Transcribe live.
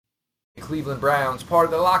Cleveland Browns, part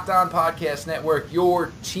of the Locked On Podcast Network,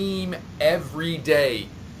 your team every day.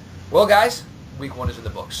 Well, guys, week 1 is in the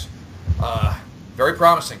books. Very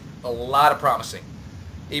promising, a lot of promising.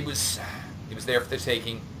 It was there for the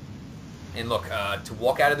taking. And look, to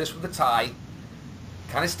walk out of this with a tie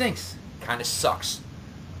kind of stinks, kind of sucks.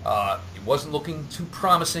 It wasn't looking too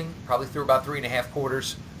promising, probably through about 3.5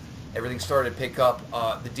 quarters. Everything started to pick up.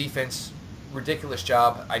 The defense, ridiculous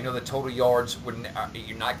job. I know the total yards,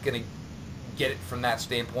 you're not going to get it from that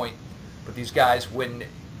standpoint. But these guys, when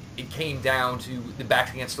it came down to the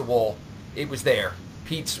back against the wall, it was there.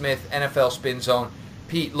 Pete Smith, NFL Spin Zone.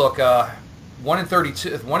 Pete, look,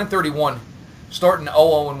 1-32, 1-31, starting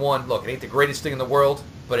 0-1. Look, it ain't the greatest thing in the world,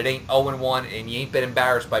 but it ain't 0-1, and you ain't been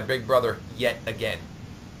embarrassed by Big Brother yet again.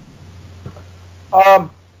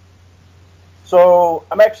 So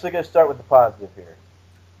I'm actually going to start with the positive here.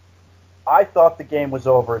 I thought the game was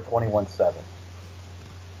over at 21-7.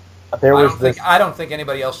 I don't think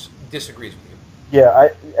anybody else disagrees with you. Yeah,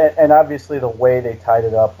 and obviously the way they tied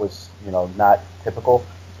it up was, not typical.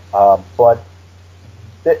 But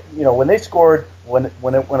when they scored, when it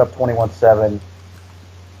went up 21-7,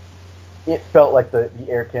 it felt like the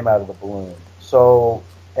air came out of the balloon. So,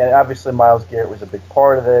 and obviously Myles Garrett was a big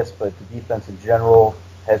part of this, but the defense in general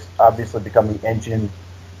has obviously become the engine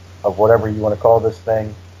of whatever you want to call this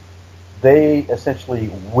thing. They essentially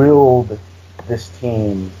willed this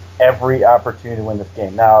team every opportunity to win this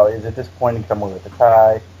game. Now, is it disappointing coming with a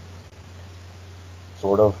tie?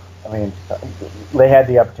 Sort of. I mean, they had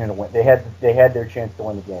the opportunity to win. They had their chance to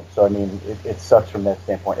win the game. So, I mean, it sucks from that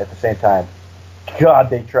standpoint. At the same time,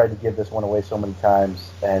 God, they tried to give this one away so many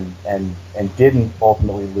times and didn't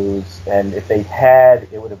ultimately lose. And if they had,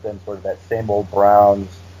 it would have been sort of that same old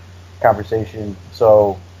Browns conversation.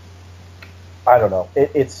 So, I don't know.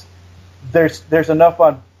 There's enough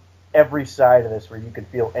on every side of this where you can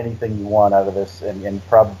feel anything you want out of this, and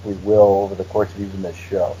probably will over the course of even this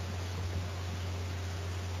show.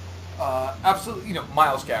 Absolutely,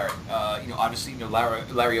 Myles Garrett. Obviously,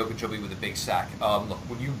 Larry Ogunjobi with a big sack. Look,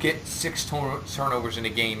 when you get 6 turnovers in a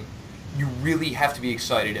game, you really have to be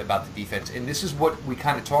excited about the defense. And this is what we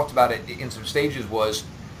kind of talked about it in some stages was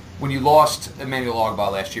when you lost Emmanuel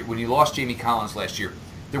Ogbah last year, when you lost Jamie Collins last year,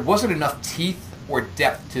 there wasn't enough teeth or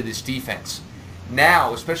depth to this defense.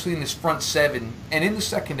 Now, especially in this front 7 and in the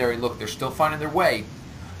secondary, look, they're still finding their way,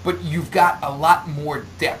 but you've got a lot more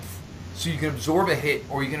depth. So you can absorb a hit,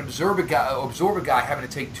 or you can absorb a guy having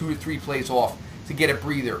to take 2 to 3 plays off to get a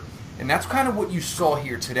breather. And that's kind of what you saw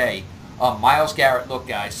here today. Myles Garrett, look,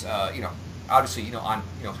 guys, obviously, he's going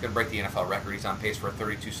to break the NFL record. He's on pace for a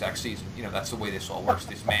 32-sack season. That's the way this all works,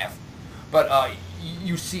 this math. But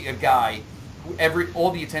you see a guy who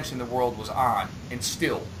all the attention in the world was on and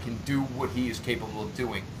still can do what he is capable of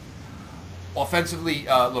doing. Offensively,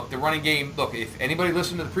 look, the running game, look, if anybody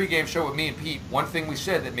listened to the pregame show with me and Pete, one thing we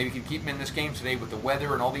said that maybe could keep him in this game today with the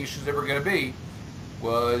weather and all the issues that were going to be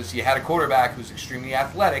was you had a quarterback who's extremely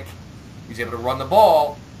athletic. He's able to run the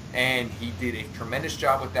ball, and he did a tremendous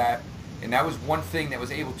job with that. And that was one thing that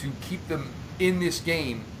was able to keep them in this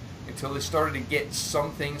game until they started to get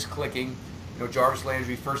some things clicking. Jarvis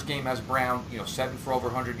Landry, first game as Brown, 7 for over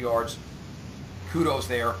 100 yards. Kudos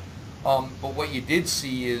there. But what you did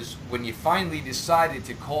see is when you finally decided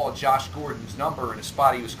to call Josh Gordon's number in a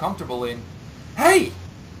spot he was comfortable in, hey,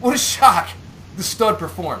 what a shock. The stud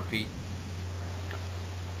performed, Pete.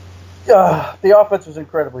 The offense was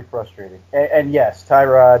incredibly frustrating. And yes,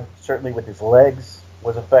 Tyrod, certainly with his legs,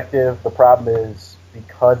 was effective. The problem is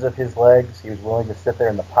because of his legs, he was willing to sit there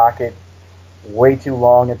in the pocket way too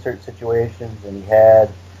long in certain situations, and he had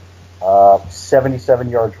 77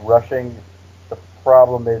 yards rushing. The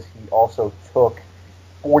problem is he also took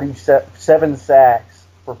 47 sacks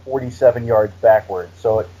for 47 yards backwards.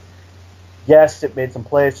 So, yes, it made some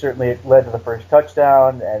plays. Certainly it led to the first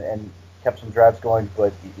touchdown and kept some drives going,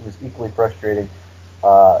 but it was equally frustrating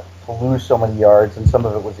to lose so many yards, and some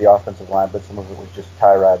of it was the offensive line, but some of it was just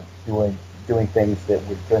Tyrod doing things that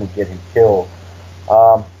were going to get him killed.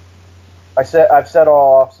 I've said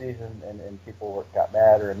all offseason, and people got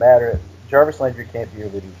madder and madder. Jarvis Landry can't be your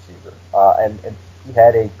leading receiver, and he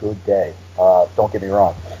had a good day. Don't get me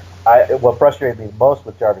wrong. What frustrated me the most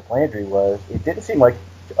with Jarvis Landry was it didn't seem like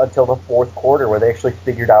until the fourth quarter where they actually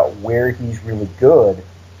figured out where he's really good,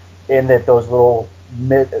 in that those little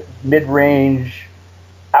mid-range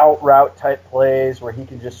out route type plays where he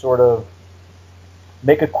can just sort of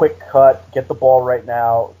make a quick cut, get the ball right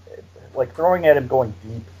now. Like throwing at him going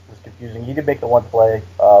deep was confusing. He did make the one play,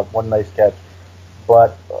 one nice catch,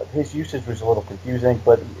 but his usage was a little confusing.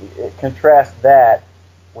 But contrast that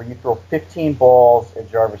where you throw 15 balls at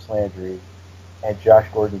Jarvis Landry and Josh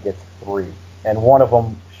Gordon gets 3. And one of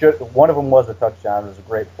them was a touchdown. It was a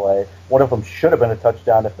great play. One of them should have been a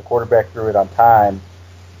touchdown if the quarterback threw it on time.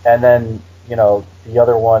 And then, the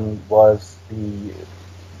other one was the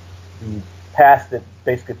pass that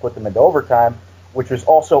basically put them into overtime, which was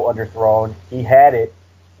also underthrown. He had it,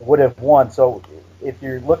 would have won. So if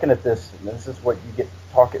you're looking at this, and this is what you get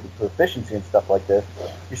talking to efficiency and stuff like this,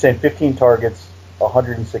 you're saying 15 targets,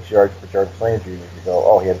 106 yards for Jarvis Landry, and you go,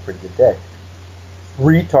 oh, he had a pretty good day.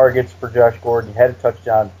 3 targets for Josh Gordon. He had a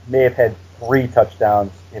touchdown. May have had 3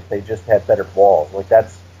 touchdowns if they just had better balls. Like,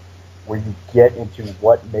 that's where you get into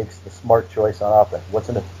what makes the smart choice on offense. What's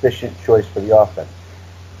an efficient choice for the offense?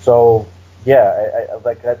 So, yeah, I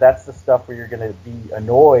like that's the stuff where you're going to be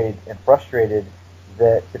annoyed and frustrated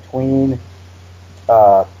that between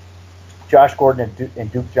Josh Gordon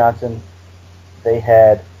and Duke Johnson, they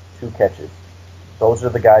had 2 catches. Those are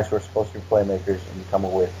the guys who are supposed to be playmakers, and you come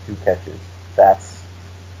away with 2 catches. That's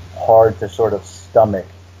hard to sort of stomach,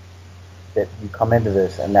 that you come into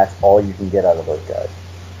this and that's all you can get out of those guys.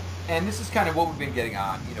 And this is kind of what we've been getting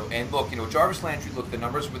on, and look, Jarvis Landry, look, the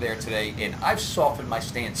numbers were there today, and I've softened my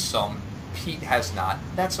stance some. Pete has not.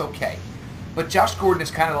 That's okay. But Josh Gordon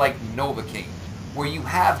is kind of like Novocaine, where you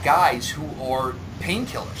have guys who are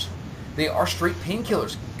painkillers. They are straight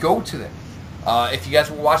painkillers. Go to them. If you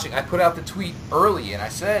guys were watching, I put out the tweet early, and I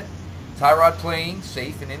said, Tyrod playing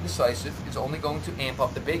safe and indecisive is only going to amp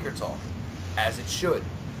up the Baker talk, as it should.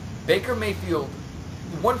 Baker Mayfield,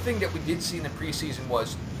 one thing that we did see in the preseason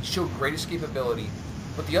was he showed great escapability,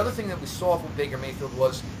 but the other thing that we saw from Baker Mayfield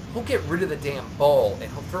was he'll get rid of the damn ball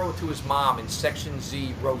and he'll throw it to his mom in Section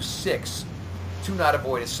Z, row 6, to not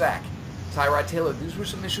avoid a sack. Tyrod Taylor, these were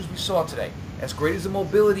some issues we saw today. As great as the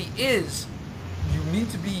mobility is, you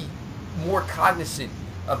need to be more cognizant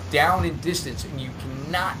of down and distance, and you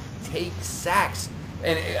cannot take sacks.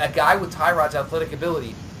 And a guy with Tyrod's athletic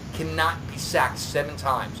ability cannot be sacked 7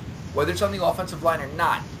 times. Whether it's on the offensive line or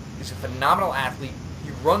not, he's a phenomenal athlete.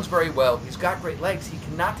 He runs very well. He's got great legs. He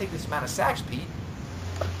cannot take this amount of sacks, Pete.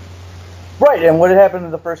 Right, and what had happened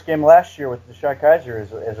in the first game last year with DeShone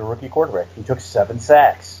Kizer as a rookie quarterback? He took 7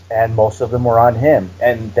 sacks, and most of them were on him.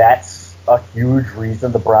 And that's a huge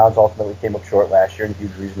reason the Browns ultimately came up short last year, and a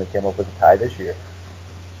huge reason they came up with a tie this year.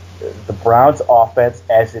 The Browns' offense,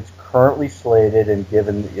 as it's currently slated and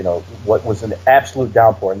given, what was an absolute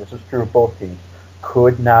downpour, and this was true of both teams,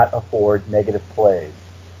 could not afford negative plays.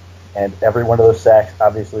 And every one of those sacks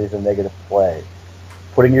obviously is a negative play.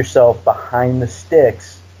 Putting yourself behind the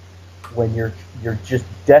sticks when you're just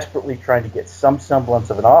desperately trying to get some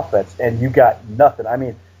semblance of an offense, and you got nothing. I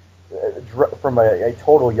mean, from a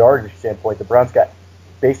total yardage standpoint, the Browns got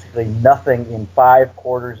basically nothing in 5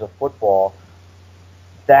 quarters of football.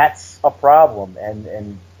 That's a problem,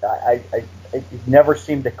 and it never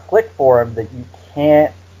seemed to click for him that you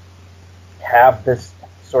can't have this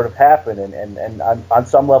sort of happen. And on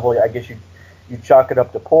some level, I guess you chalk it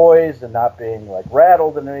up to poise and not being like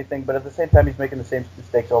rattled and anything, but at the same time, he's making the same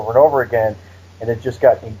mistakes over and over again, and it just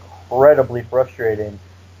got incredibly frustrating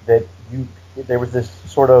that there was this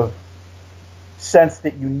sort of sense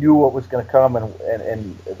that you knew what was going to come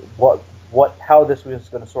and how this was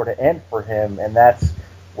going to sort of end for him, and that's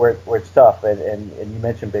where it's tough. And you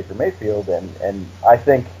mentioned Baker Mayfield, and I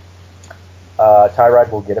think Tyrod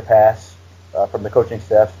will get a pass from the coaching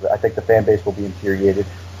staff. I think the fan base will be infuriated,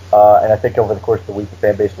 and I think over the course of the week the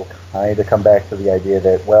fan base will kind of come back to the idea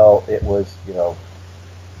that, well, it was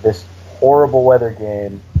this horrible weather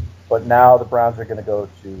game, but now the Browns are going to go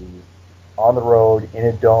to on the road in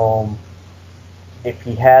a dome. If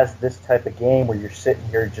he has this type of game where you're sitting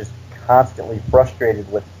here just constantly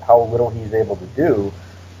frustrated with how little he's able to do,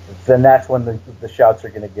 then that's when the shouts are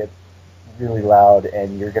going to get really loud,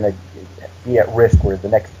 and you're going to be at risk where the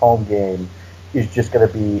next home game is just going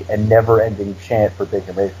to be a never-ending chant for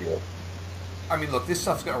Baker Mayfield. I mean, look, this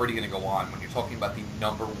stuff's already going to go on when you're talking about the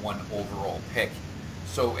number 1 overall pick.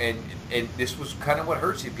 So, and this was kind of what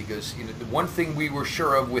hurts you, because the one thing we were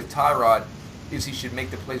sure of with Tyrod is he should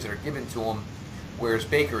make the plays that are given to him, whereas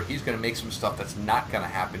Baker, he's going to make some stuff that's not going to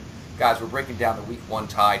happen. Guys, we're breaking down the Week 1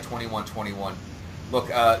 tie, 21-21. Look,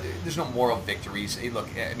 there's no moral victories. Hey, look,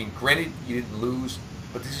 I mean, granted, you didn't lose,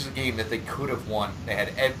 but this is a game that they could have won. They had,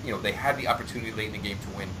 they had the opportunity late in the game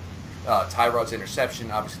to win. Tyrod's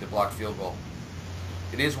interception, obviously the blocked field goal.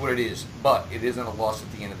 It is what it is, but it isn't a loss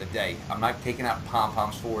at the end of the day. I'm not taking out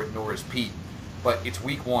pom-poms for it, nor is Pete, but it's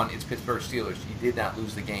Week 1, it's Pittsburgh Steelers. You did not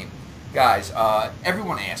lose the game. Guys,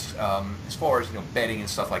 everyone asks, as far as betting and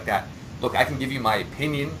stuff like that, look, I can give you my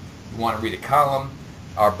opinion. You want to read a column.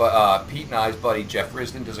 Our Pete and I's buddy Jeff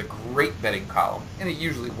Risden does a great betting column, and it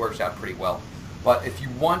usually works out pretty well. But if you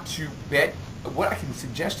want to bet what I can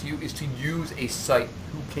suggest to you is to use a site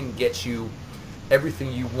who can get you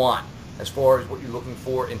everything you want as far as what you're looking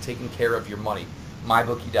for and taking care of your money.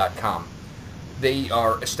 MyBookie.com. They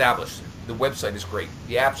are established. The website is great.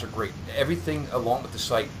 The apps are great. Everything along with the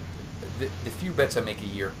site. The few bets I make a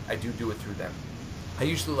year, I do it through them. I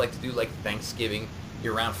usually like to do like Thanksgiving.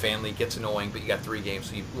 You're around family, it gets annoying, but you got 3 games,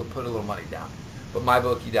 so you put a little money down. But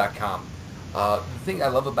MyBookie.com. The thing I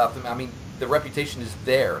love about them, I mean, the reputation is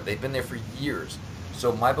there. They've been there for years.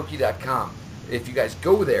 So MyBookie.com, if you guys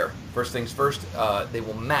go there, first things first, they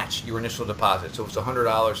will match your initial deposit. So if it's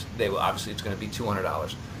 $100, they will, obviously it's going to be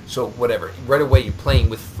 $200. So whatever. Right away, you're playing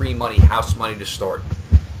with free money, house money to start.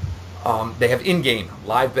 They have in-game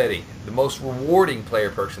live betting, the most rewarding player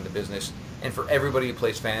perks in the business. And for everybody who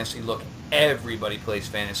plays fantasy, look, everybody plays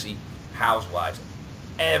fantasy, Housewives.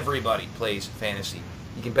 Everybody plays fantasy.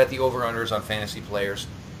 You can bet the over-unders on fantasy players.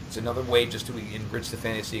 It's another way just to enrich the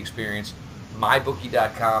fantasy experience.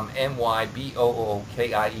 MyBookie.com,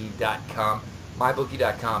 MyBookie.com.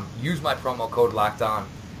 MyBookie.com. Use my promo code LOCKEDON.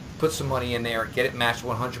 Put some money in there. Get it matched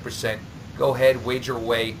 100%. Go ahead, wager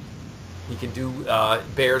away. You can do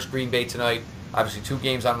Bears, Green Bay tonight. Obviously, 2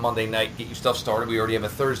 games on Monday night. Get your stuff started. We already have a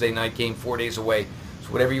Thursday night game 4 days away.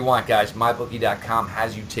 So whatever you want, guys, MyBookie.com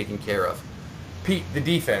has you taken care of. Pete, the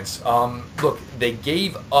defense. Look, they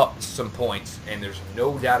gave up some points, and there's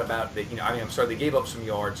no doubt about it. They gave up some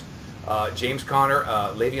yards. James Conner,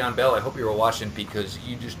 Le'Veon Bell, I hope you were watching because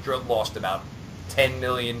you just lost about $10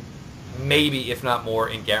 million, maybe if not more,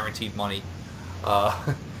 in guaranteed money.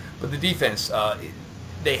 But the defense,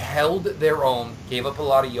 they held their own, gave up a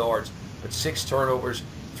lot of yards, but 6 turnovers,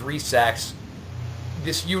 3 sacks.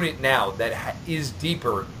 This unit now that is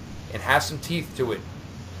deeper and has some teeth to it,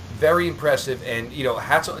 very impressive. And,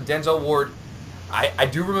 hats on Denzel Ward. I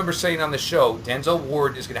do remember saying on the show, Denzel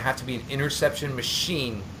Ward is going to have to be an interception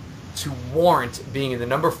machine to warrant being in the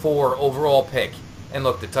number 4 overall pick. And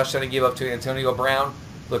look, the touchdown he gave up to Antonio Brown,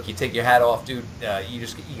 look, you take your hat off, dude. You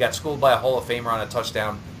got schooled by a Hall of Famer on a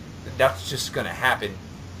touchdown. That's just going to happen.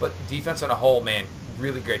 But defense on a whole, man,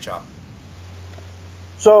 really great job.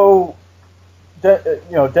 So,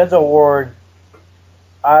 Denzel Ward,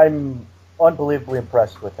 I'm unbelievably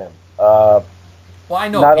impressed with him. Well, I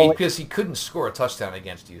know, because he couldn't score a touchdown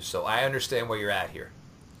against you, so I understand where you're at here.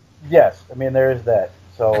 Yes, I mean there is that.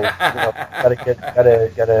 So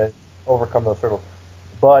gotta overcome those hurdles.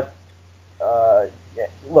 But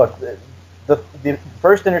look, the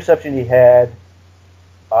first interception he had,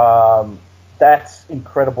 that's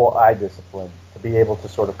incredible eye discipline to be able to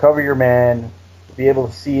sort of cover your man, to be able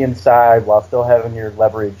to see inside while still having your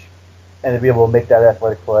leverage, and to be able to make that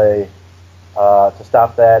athletic play to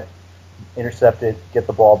stop that, intercept it, get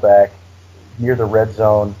the ball back near the red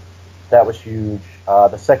zone. That was huge.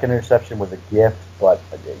 The second interception was a gift, but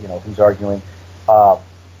who's arguing?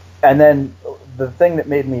 And then the thing that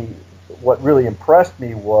what really impressed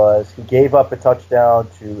me was he gave up a touchdown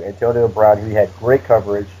to Antonio Brown, who had great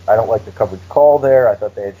coverage. I don't like the coverage call there. I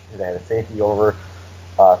thought they should have had a safety over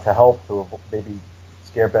to help to maybe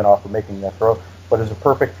scare Ben off from making that throw. But it was a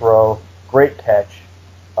perfect throw, great catch.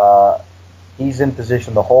 He's in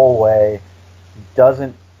position the whole way. He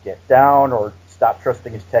doesn't get down or stop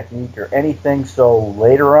trusting his technique or anything. So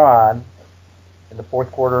later on, in the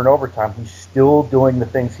fourth quarter and overtime, he's still doing the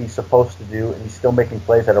things he's supposed to do, and he's still making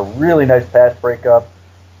plays. Had a really nice pass breakup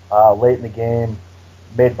late in the game,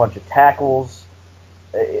 made a bunch of tackles.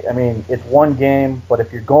 I mean, it's one game, but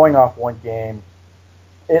if you're going off one game,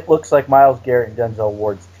 it looks like Myles Garrett and Denzel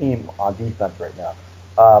Ward's team on defense right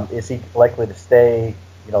now. Is he likely to stay,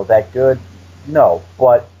 that good? No,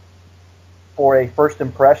 but for a first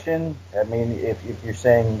impression, I mean, if you're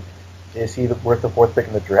saying, is he worth the 4th pick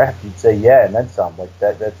in the draft? You'd say yeah, and then some. Like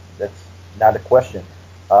that's not a question.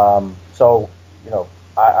 So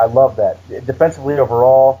I love that. Defensively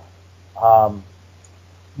overall,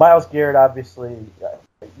 Myles Garrett obviously,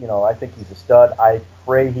 I think he's a stud. I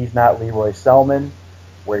pray he's not Leroy Selman,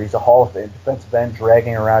 where he's a Hall of Fame defensive end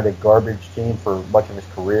dragging around a garbage team for much of his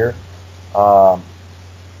career.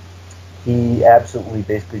 He absolutely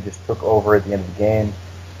basically just took over at the end of the game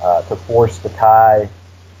to force the tie.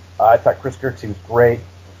 I thought Chris Kirksey was great.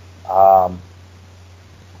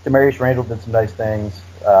 Demarius Randall did some nice things.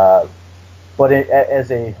 But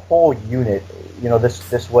as a whole unit,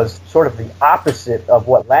 this was sort of the opposite of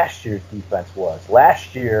what last year's defense was.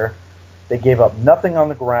 Last year, they gave up nothing on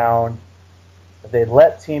the ground. They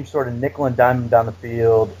let teams sort of nickel and dime them down the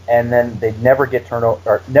field, and then they'd never get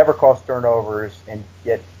never cause turnovers and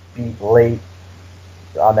get beat late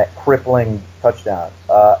on that crippling touchdown.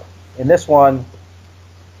 In this one,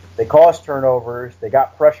 They caused turnovers. They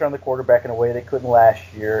got pressure on the quarterback in a way they couldn't last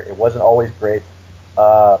year. It wasn't always great.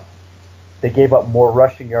 They gave up more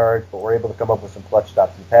rushing yards, but were able to come up with some clutch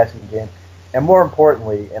stops in the passing game. And more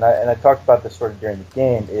importantly, and I talked about this sort of during the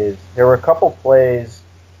game, is there were a couple plays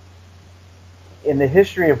in the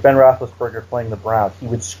history of Ben Roethlisberger playing the Browns. He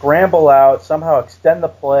would scramble out, somehow extend the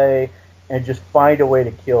play, and just find a way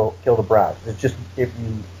to kill the Browns. It's just, if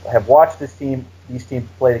you have watched these teams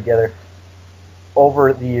play together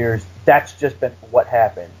over the years, that's just been what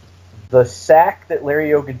happened. The sack that Larry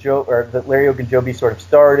Ogunjobi sort of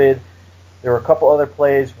started. There were a couple other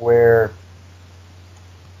plays where,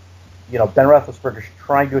 Ben Roethlisberger's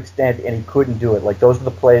trying to extend and he couldn't do it. Like, those are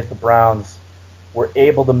the plays the Browns were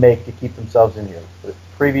able to make to keep themselves in here. But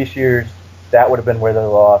previous years, that would have been where they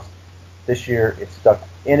lost. This year, it's stuck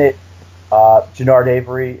in it. Jannard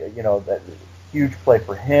Avery, that huge play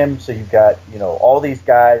for him. So you've got, all these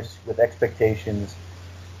guys with expectations,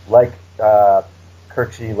 like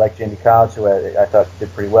Kirksey, like Jamie Collins, who I thought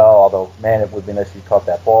did pretty well. Although, man, it would be nice if he caught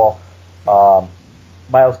that ball.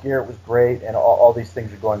 Myles Garrett was great, and all these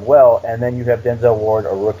things are going well. And then you have Denzel Ward, a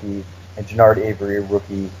rookie, and Jannard Avery, a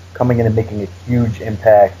rookie, coming in and making a huge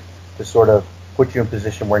impact to sort of put you in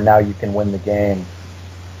position where now you can win the game.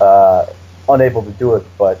 Unable to do it,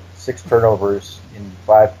 but 6 turnovers in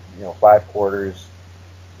 5 quarters.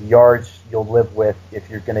 Yards you'll live with if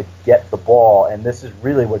you're going to get the ball, and this is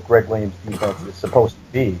really what Greg Williams' defense is supposed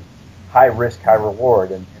to be: high risk, high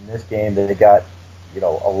reward. And in this game, they got a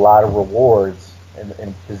lot of rewards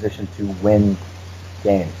in position to win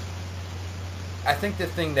games. I think the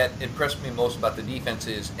thing that impressed me most about the defense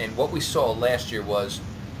is, and what we saw last year was,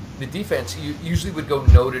 the defense usually would go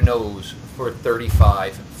no-to-nose for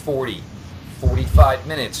 35, 40, 45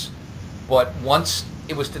 minutes. But once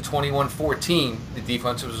it was to 21-14, the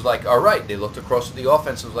defense was like, all right. They looked across at the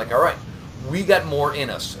offense and was like, all right, we got more in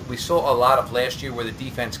us. We saw a lot of last year where the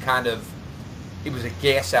defense it was a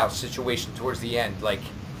gas-out situation towards the end. Like,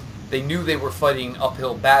 they knew they were fighting an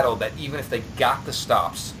uphill battle, that even if they got the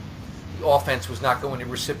stops, the offense was not going to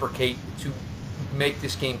reciprocate to make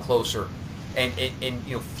this game closer and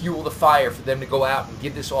fuel the fire for them to go out and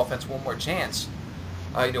give this offense one more chance.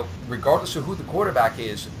 Regardless of who the quarterback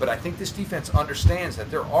is, but I think this defense understands that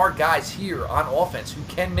there are guys here on offense who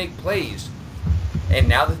can make plays. And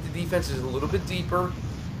now that the defense is a little bit deeper,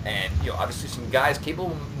 and obviously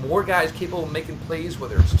more guys capable of making plays,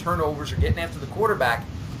 whether it's turnovers or getting after the quarterback,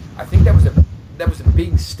 I think that was a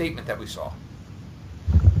big statement that we saw.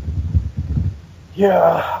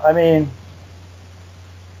 Yeah, I mean,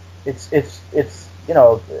 it's this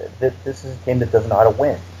is a team that doesn't know how to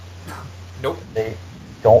win. Nope. They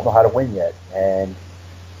don't know how to win yet, and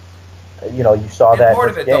you saw that.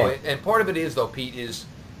 Part of it is, Pete, is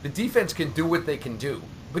the defense can do what they can do,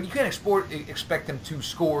 but you can't expect them to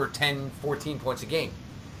score 10, 14 points a game.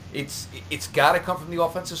 It's got to come from the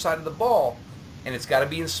offensive side of the ball, and it's got to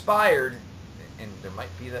be inspired. And there might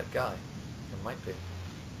be that guy. There might be.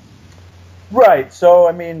 Right. So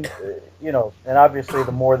I mean, and obviously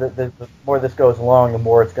the more the more this goes along, the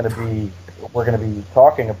more it's going to be. We're going to be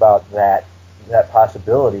talking about that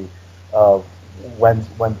possibility of when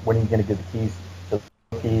are you going to give the keys to the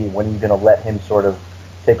rookie? When are you going to let him sort of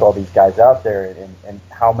take all these guys out there, and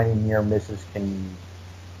how many near misses can you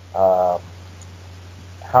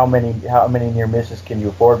how many near misses can you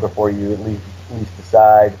afford before you at least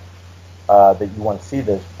decide that you want to see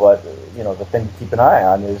this? But the thing to keep an eye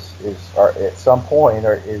on is at some point,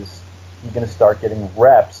 or is he going to start getting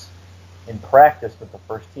reps in practice with the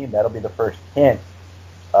first team? That'll be the first hint.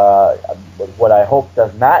 What I hope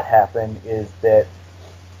does not happen is that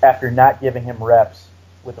after not giving him reps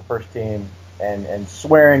with the first team and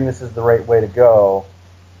swearing this is the right way to go,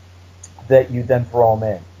 that you then throw him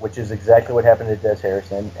in, which is exactly what happened to Des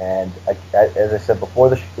Harrison. And as I said before,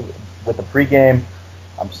 with the pregame,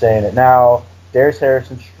 I'm saying it now, Des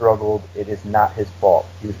Harrison struggled. It is not his fault.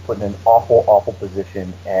 He was put in an awful, awful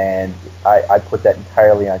position, and I put that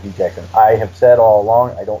entirely on Hugh Jackson. I have said all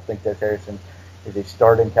along, I don't think Des Harrison is a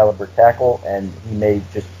starting caliber tackle, and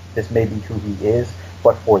this may be who he is.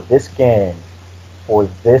 But for this game, for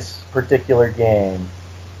this particular game,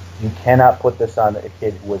 you cannot put this on a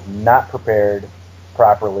kid who was not prepared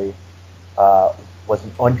properly, was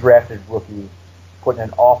an undrafted rookie, put in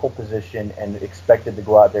an awful position, and expected to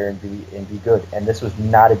go out there and be good. And this was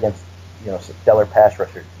not against stellar pass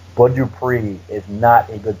rushers. Bud Dupree is not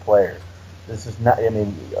a good player. This is not. I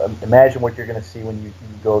mean, imagine what you're going to see when you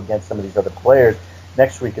go against some of these other players.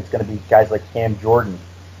 Next week, it's going to be guys like Cam Jordan.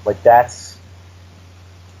 Like, that's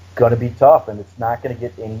going to be tough, and it's not going to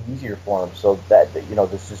get any easier for him. So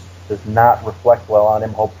this just does not reflect well on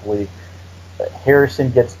him. Hopefully,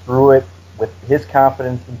 Harrison gets through it with his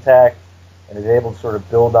confidence intact and is able to sort of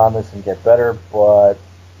build on this and get better. But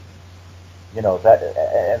that,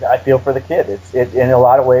 and I feel for the kid. It's in a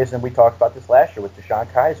lot of ways, and we talked about this last year with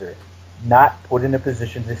DeShone Kizer, not put in a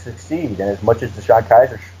position to succeed. And as much as DeShone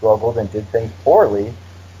Kizer struggled and did things poorly,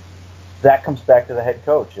 that comes back to the head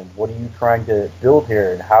coach. And what are you trying to build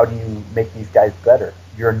here, and how do you make these guys better?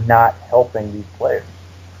 You're not helping these players.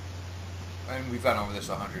 And we've gone over this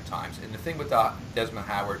 100 times. And the thing with Desmond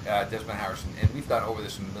Harrison, and we've gone over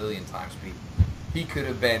this a million times, Pete, he could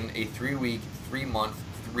have been a 3-week, 3-month,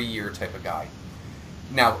 3-year type of guy.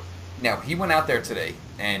 Now he went out there today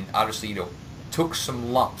and obviously, took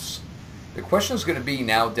some lumps. The question is going to be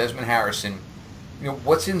now, Desmond Harrison,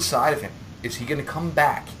 what's inside of him? Is he going to come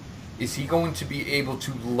back? Is he going to be able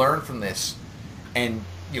to learn from this? And,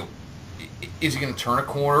 is he going to turn a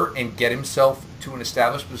corner and get himself to an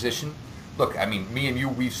established position? Look, I mean, me and you,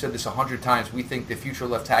 we've said this 100 times. We think the future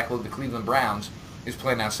left tackle of the Cleveland Browns is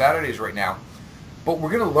playing on Saturdays right now. But we're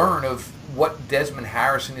going to learn of what Desmond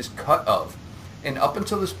Harrison is cut of. And up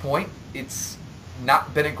until this point, it's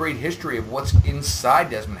not been a great history of what's inside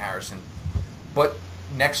Desmond Harrison. But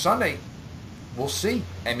next Sunday, we'll see.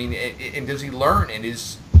 I mean, and does he learn? And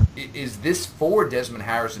is this for Desmond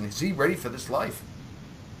Harrison? Is he ready for this life?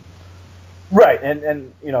 Right,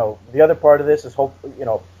 and the other part of this is hope.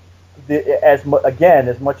 As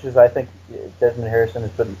much as I think Desmond Harrison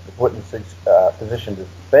has been put in a position to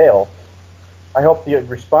fail, I hope the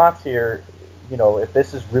response here, if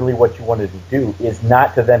this is really what you wanted to do, is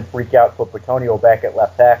not to then freak out, put Bitonio back at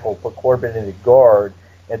left tackle, put Corbin in the guard,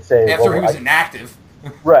 and say after he was inactive.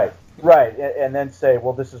 Right, and then say,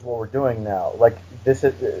 well, this is what we're doing now. Like this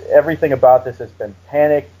is everything about this has been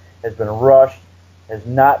panicked, has been rushed, has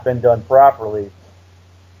not been done properly.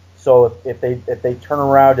 So if they turn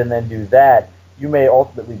around and then do that, you may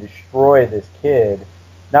ultimately destroy this kid.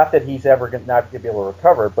 Not that he's ever not going to be able to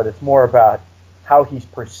recover, but it's more about how he's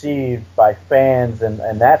perceived by fans and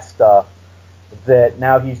that stuff, that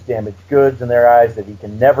now he's damaged goods in their eyes, that he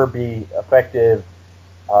can never be effective,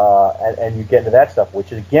 and you get into that stuff,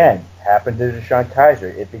 which again happened to DeShone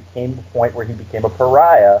Kizer. It became the point where he became a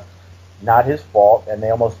pariah, not his fault, and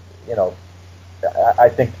they almost, I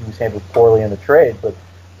think he was handled poorly in the trade, but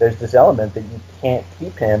there's this element that you can't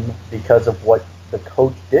keep him because of what the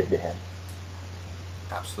coach did to him.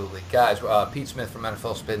 Absolutely. Guys, Pete Smith from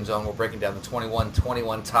NFL Spin Zone. We're breaking down the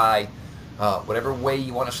 21-21 tie. Whatever way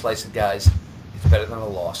you want to slice it, guys, it's better than a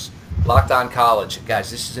loss. Locked On College. Guys,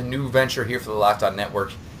 this is a new venture here for the Locked On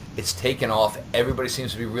Network. It's taken off. Everybody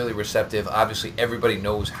seems to be really receptive. Obviously, everybody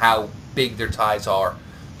knows how big their ties are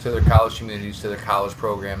to their college communities, to their college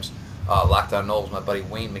programs. Locked On Knowles, my buddy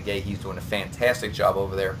Wayne McGay, he's doing a fantastic job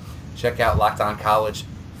over there. Check out Locked On College.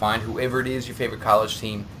 Find whoever it is, your favorite college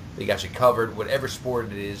team. They got you covered. Whatever sport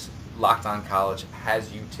it is, Locked On College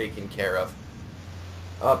has you taken care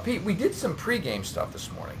of. Pete, we did some pregame stuff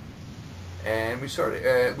this morning. And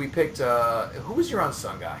we picked, who was your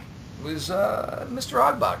unsung guy? It was Mr.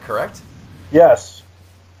 Ogbach, correct? Yes.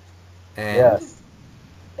 And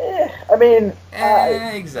yes. I mean...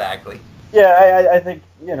 exactly. Yeah, I think,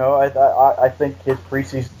 I think his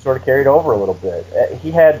preseason sort of carried over a little bit.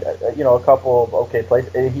 He had, a couple of okay plays.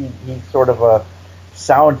 He's sort of a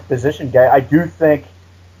sound position guy. I do think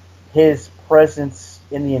his presence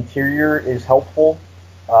in the interior is helpful,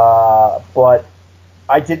 but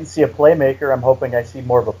I didn't see a playmaker. I'm hoping I see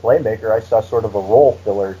more of a playmaker. I saw sort of a role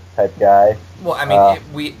filler type guy. Well, I mean,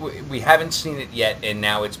 we haven't seen it yet, and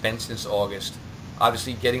now it's been since August.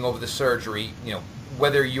 Obviously, getting over the surgery,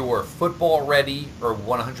 whether you're football ready or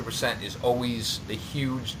 100% is always a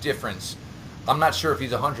huge difference. I'm not sure if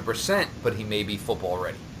he's 100%, but he may be football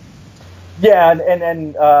ready. Yeah,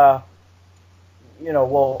 and well,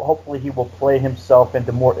 hopefully he will play himself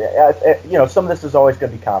into more. Some of this is always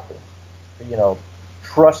going to be confidence.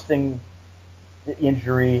 Trusting the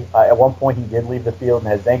injury. At one point, he did leave the field and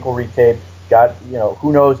had his ankle retaped.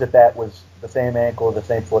 Who knows if that was the same ankle or the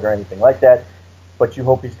same foot or anything like that. But you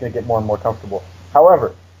hope he's going to get more and more comfortable.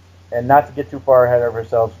 However, and not to get too far ahead of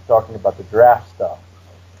ourselves talking about the draft stuff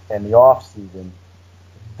and the off season,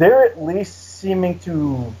 they're at least seeming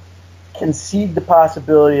to concede the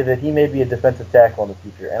possibility that he may be a defensive tackle in the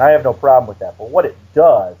future. And I have no problem with that. But what it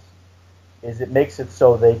does is it makes it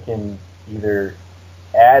so they can either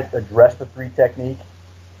address the three technique,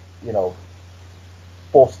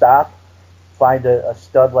 full stop, find a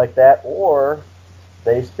stud like that, or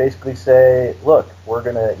they basically say, look, we're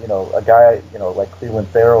going to, a guy, like Cleveland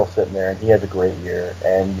Farrell sitting there and he has a great year.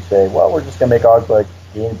 And you say, well, we're just going to make Ogbach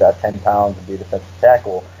gain about 10 pounds and be a defensive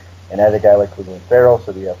tackle. and add a guy like Cleveland Farrell,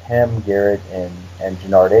 so you have him, Garrett, and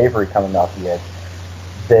Jannard Avery coming off the edge.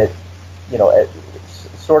 That,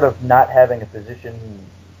 it's sort of not having a position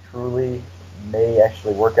truly may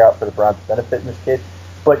actually work out for the Browns' benefit in this case.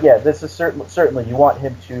 But yeah, this is certainly you want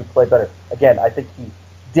him to play better. Again, I think he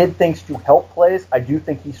did things to help plays. I do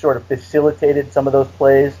think he sort of facilitated some of those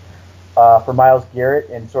plays for Myles Garrett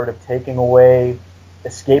and sort of taking away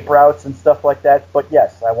escape routes and stuff like that. But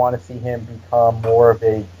yes, I want to see him become more of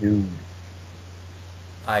a dude.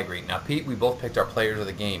 I agree. Now, Pete, we both picked our players of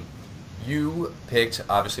the game. You picked,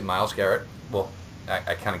 obviously, Myles Garrett. Well,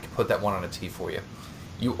 I kind of put that one on a tee for you.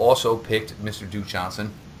 You also picked Mr. Duke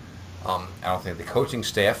Johnson. I don't think the coaching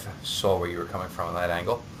staff saw where you were coming from on that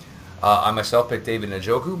angle. I myself picked David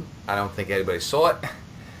Njoku. I don't think anybody saw it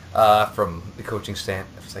from the coaching staff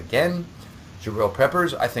again. Jabril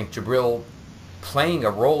Peppers. I think Jabril, playing a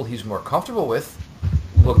role he's more comfortable with,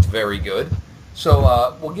 looked very good.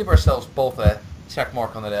 So we'll give ourselves both a check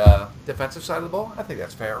mark on the defensive side of the ball. I think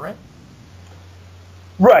that's fair, right?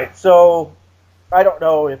 Right. So I don't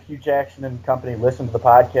know if Hugh Jackson and company listened to the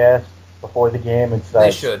podcast before the game and said,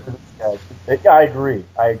 they should. I agree.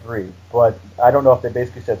 But I don't know if they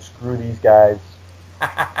basically said, screw these guys.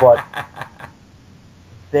 But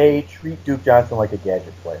they treat Duke Johnson like a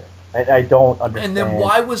gadget player. I don't understand. And then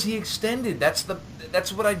why was he extended? That's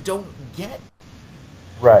what I don't get.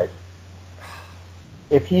 Right.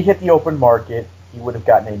 If he hit the open market, he would have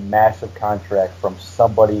gotten a massive contract from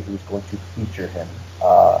somebody who's going to feature him.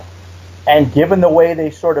 And given the way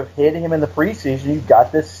they sort of hid him in the preseason, you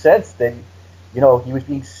got this sense that, he was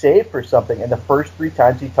being saved for something. And the first 3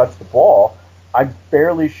 times he touched the ball, I'm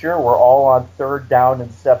fairly sure we're all on 3rd down and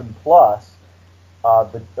 7+.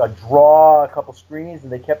 A draw, a couple screens,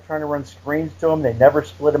 and they kept trying to run screens to him. They never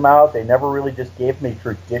split him out. They never really just gave him a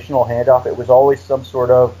traditional handoff. It was always some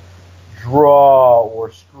sort of draw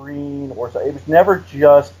or screen, or it was never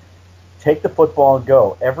just take the football and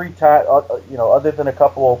go. Every time, other than a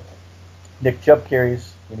couple Nick Chubb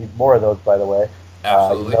carries, we need more of those, by the way.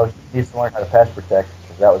 Absolutely. He needs to learn how to pass protect,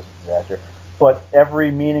 because that was a disaster. But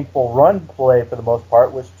every meaningful run play, for the most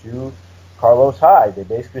part, was to Carlos Hyde. They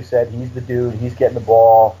basically said, he's the dude, he's getting the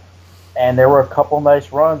ball. And there were a couple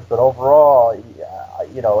nice runs, but overall, in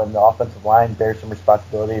the offensive line, bears some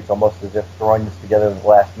responsibility. It's almost as if throwing this together in the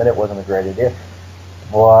last minute wasn't a great idea.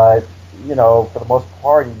 But, for the most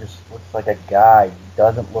part, he just looks like a guy. He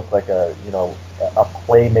doesn't look like a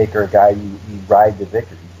playmaker, a guy you ride to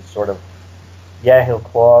victory. He's just sort of, he'll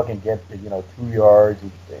clog and get, 2 yards.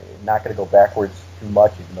 He's not going to go backwards too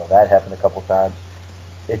much, even though that happened a couple times.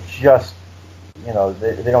 It's just, they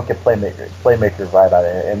don't get playmaker vibe out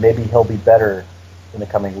of it. And maybe he'll be better in the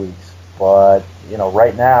coming weeks. But,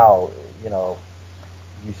 right now,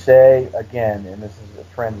 you say, again, and this is a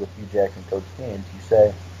trend with Hugh Jackson coach teams, you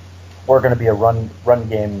say, we're going to be a run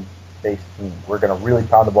game-based team. We're going to really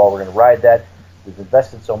pound the ball. We're going to ride that. We've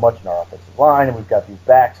invested so much in our offensive line, and we've got these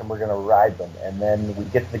backs, and we're going to ride them. And then we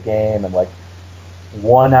get to the game, and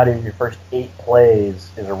 1 out of your first 8 plays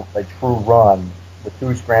is a true run with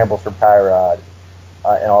 2 scrambles from Tyrod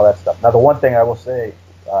and all that stuff. Now, the one thing I will say,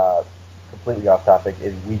 completely off topic,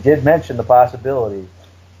 is we did mention the possibility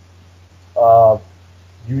of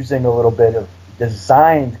using a little bit of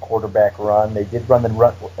designed quarterback run. They did run the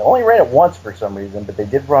run. They only ran it once for some reason, but they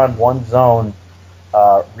did run one zone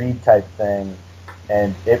read type thing,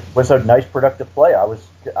 and it was a nice productive play. I was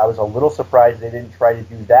a little surprised they didn't try to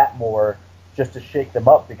do that more, just to shake them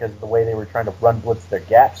up because of the way they were trying to run blitz their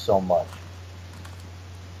gaps so much.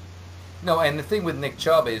 No, and the thing with Nick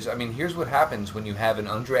Chubb is, here's what happens when you have an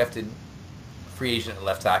undrafted free agent at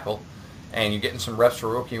left tackle, and you're getting some reps for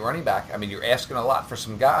rookie running back. You're asking a lot for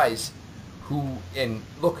some guys who, and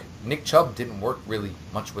look, Nick Chubb didn't work really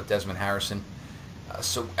much with Desmond Harrison.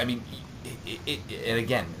 And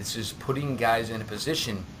again, this is putting guys in a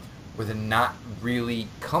position where they're not really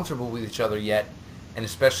comfortable with each other yet, and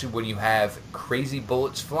especially when you have crazy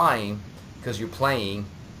bullets flying because you're playing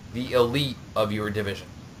the elite of your division.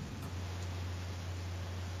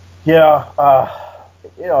 Yeah,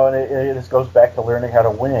 and this goes back to learning how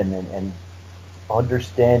to win and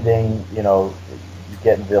understanding, you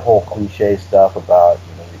get into the whole cliche stuff about,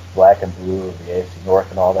 the black and blue of the AFC North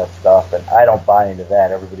and all that stuff, and I don't buy into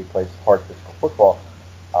that. Everybody plays hard physical football,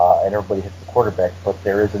 and everybody hits the quarterback, but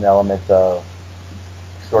there is an element of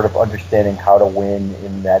sort of understanding how to win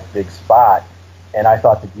in that big spot, and I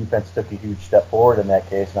thought the defense took a huge step forward in that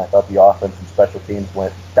case, and I thought the offense and special teams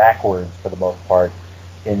went backwards for the most part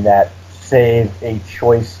in that save a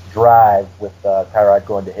choice drive with Tyrod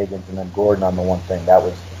going to Higgins and then Gordon on the one thing. That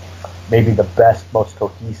was maybe the best, most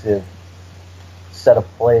cohesive set of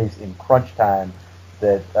plays in crunch time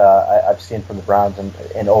that I've seen from the Browns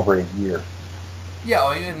in over a year.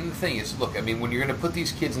 Yeah, and the thing is, look, I mean, when you're going to put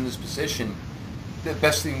these kids in this position, the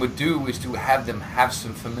best thing would do is to have them have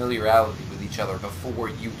some familiarity with each other before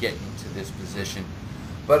you get into this position.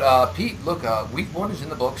 But Pete, look, week 1 is in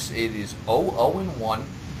the books. It is 0-1,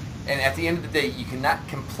 and at the end of the day, you cannot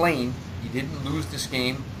complain. You didn't lose this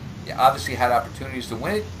game. You obviously had opportunities to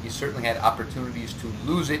win it. You certainly had opportunities to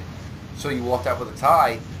lose it. So you walked out with a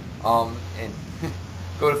tie, and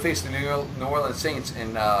go to face the New Orleans Saints.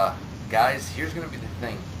 And guys, here's going to be the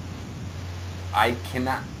thing. I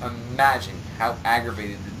cannot imagine how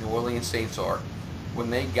aggravated the New Orleans Saints are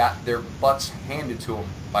when they got their butts handed to them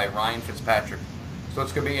by Ryan Fitzpatrick. So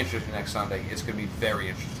it's going to be interesting next Sunday. It's going to be very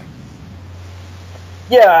interesting.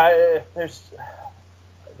 Yeah,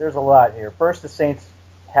 there's a lot here. First, the Saints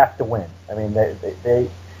have to win. I mean, they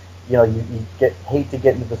you hate to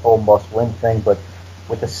get into this whole must-win thing, but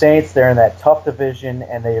with the Saints, they're in that tough division,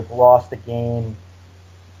 and they've lost a game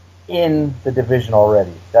in the division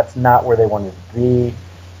already. That's not where they wanted to be.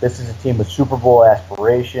 This is a team with Super Bowl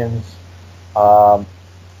aspirations.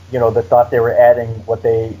 That thought they were adding what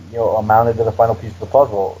they amounted to the final piece of the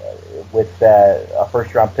puzzle with a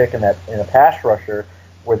first-round pick in a pass rusher,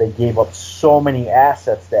 where they gave up so many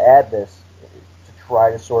assets to add this to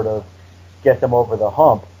try to sort of get them over the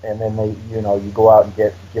hump, and then you go out and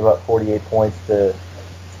give up 48 points to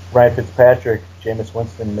Ryan Fitzpatrick. Jameis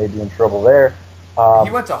Winston may be in trouble there.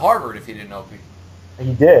 He went to Harvard, if you didn't know.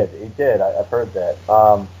 He did. I've heard that.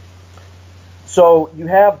 So you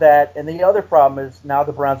have that, and the other problem is now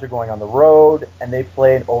the Browns are going on the road, and they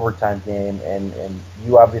play an overtime game, and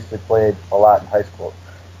you obviously played a lot in high school.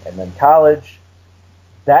 And then college,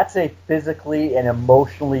 that's a physically and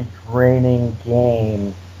emotionally draining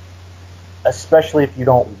game, especially if you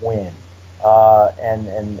don't win.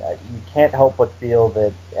 And you can't help but feel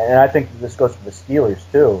that, and I think this goes for the Steelers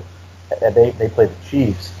too. They play the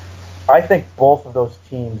Chiefs. I think both of those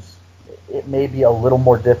teams, it may be a little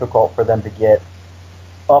more difficult for them to get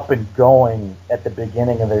up and going at the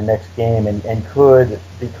beginning of their next game, and could,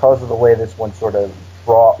 because of the way this one sort of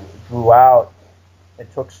drew out,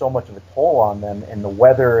 it took so much of a toll on them, and the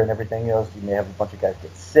weather and everything else. You may have a bunch of guys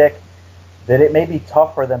get sick, that it may be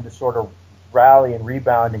tough for them to sort of rally and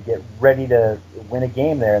rebound and get ready to win a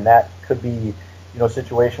game there, and that could be a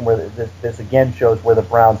situation where this again shows where the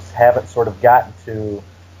Browns haven't sort of gotten to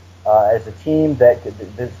as a team. That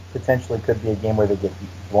this potentially could be a game where they get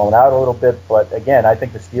blown out a little bit. But again, I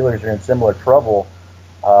think the Steelers are in similar trouble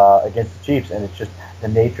against the Chiefs, and it's just the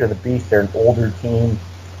nature of the beast. They're an older team,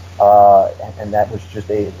 and that was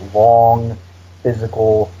just a long,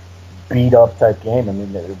 physical, beat-up type game. I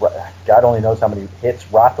mean, God only knows how many hits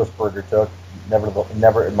Roethlisberger took.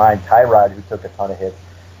 Never mind Tyrod, who took a ton of hits.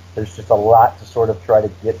 There's just a lot to sort of try to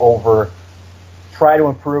get over, try to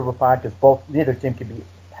improve upon, because neither team can be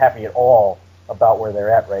happy at all about where they're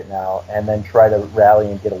at right now, and then try to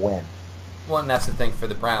rally and get a win. Well, and that's the thing for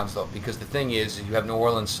the Browns, though, because the thing is you have New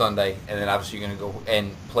Orleans Sunday, and then obviously you're going to go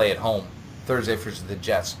and play at home Thursday versus the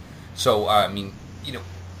Jets. So, I mean,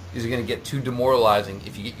 is it going to get too demoralizing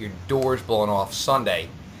if you get your doors blown off Sunday,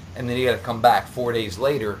 and then you got to come back 4 days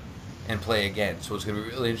later and play again? So it's going to be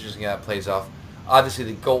really interesting how it plays off. Obviously,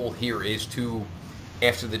 the goal here is to,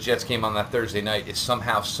 after the Jets game on that Thursday night, is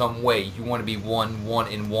somehow, some way, you want to be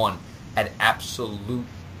 1-1 at absolute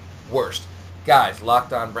worst. Guys,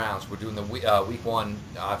 Locked On Browns, we're doing the week 1,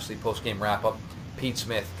 obviously, post-game wrap-up. Pete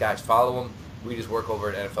Smith, guys, follow him. We just work over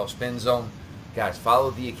at NFL Spin Zone. Guys, follow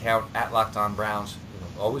the account at Locked On Browns.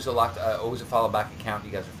 Always a follow-back account.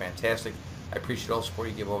 You guys are fantastic. I appreciate all the support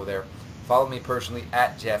you give over there. Follow me personally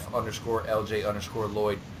at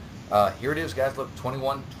Jeff_LJ_Lloyd. Here it is, guys. Look,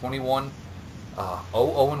 21-21,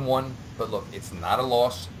 0-1. But look, it's not a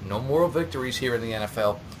loss. No moral victories here in the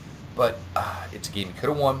NFL. But it's a game you could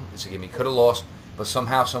have won. It's a game you could have lost. But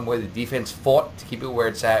somehow, some way, the defense fought to keep it where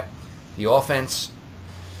it's at. The offense,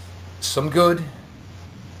 some good,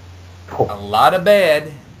 a lot of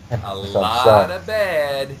bad, of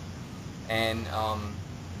bad. And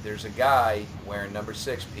there's a guy wearing number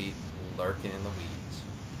 6, Pete, lurking in the weeds.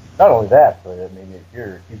 Not only that, but I mean, if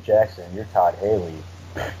you're Hugh Jackson, you're Todd Haley.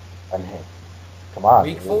 I mean, come on.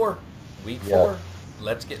 Week 4.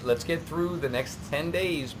 Let's get through the next 10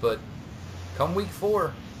 days, but come week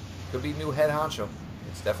 4, could be new head honcho.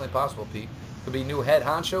 It's definitely possible, Pete. Could be new head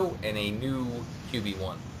honcho and a new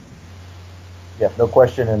QB1. Yeah, no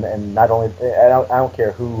question. And not only, I don't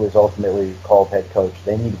care who is ultimately called head coach.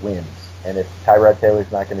 They need wins, and if Tyrod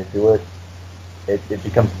Taylor's not going to do it, it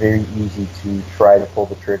becomes very easy to try to pull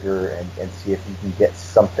the trigger and see if you can get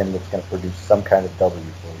something that's going to produce some kind of W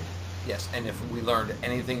for you. Yes, and if we learned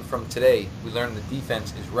anything from today, we learned the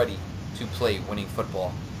defense is ready to play winning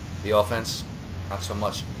football. The offense, not so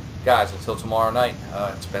much. Guys, until tomorrow night,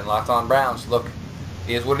 it's been Locked On Browns. Look,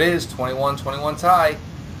 it is what it is, 21-21 tie.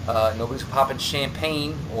 Nobody's popping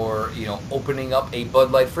champagne or, opening up a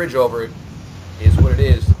Bud Light fridge over it. It is what it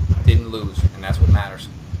is. Didn't lose, and that's what matters.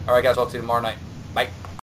 All right, guys, I'll talk to you tomorrow night.